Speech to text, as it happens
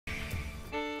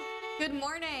Good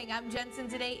morning. I'm Jensen.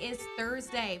 Today is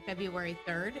Thursday, February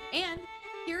 3rd, and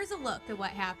here's a look at what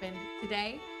happened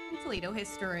today in Toledo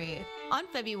history. On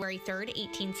February 3rd,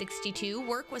 1862,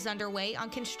 work was underway on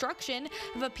construction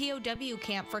of a POW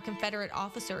camp for Confederate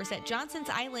officers at Johnson's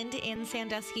Island in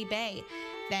Sandusky Bay.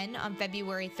 Then, on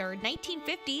February 3rd,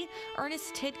 1950,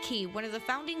 Ernest Tidkey, one of the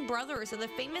founding brothers of the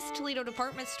famous Toledo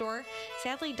department store,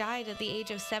 sadly died at the age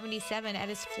of 77 at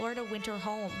his Florida winter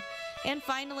home. And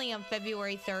finally, on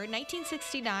February 3rd,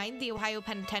 1969, the Ohio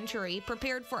Penitentiary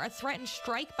prepared for a threatened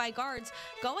strike by guards,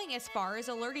 going as far as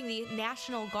alerting the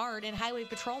National Guard and highway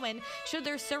patrolmen should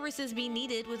their services be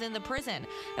needed within the prison.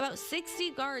 About 60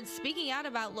 guards speaking out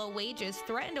about low wages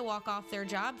threatened to walk off their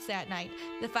jobs that night.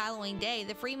 The following day,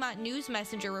 the Fremont News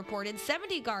Messenger reported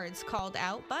 70 guards called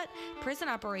out, but prison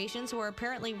operations were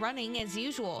apparently running as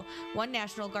usual. One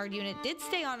National Guard unit did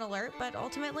stay on alert, but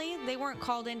ultimately they weren't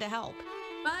called in to help.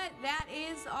 But that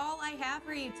is all I have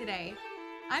for you today.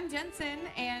 I'm Jensen,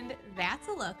 and that's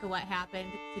a look at what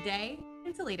happened today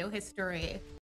in Toledo history.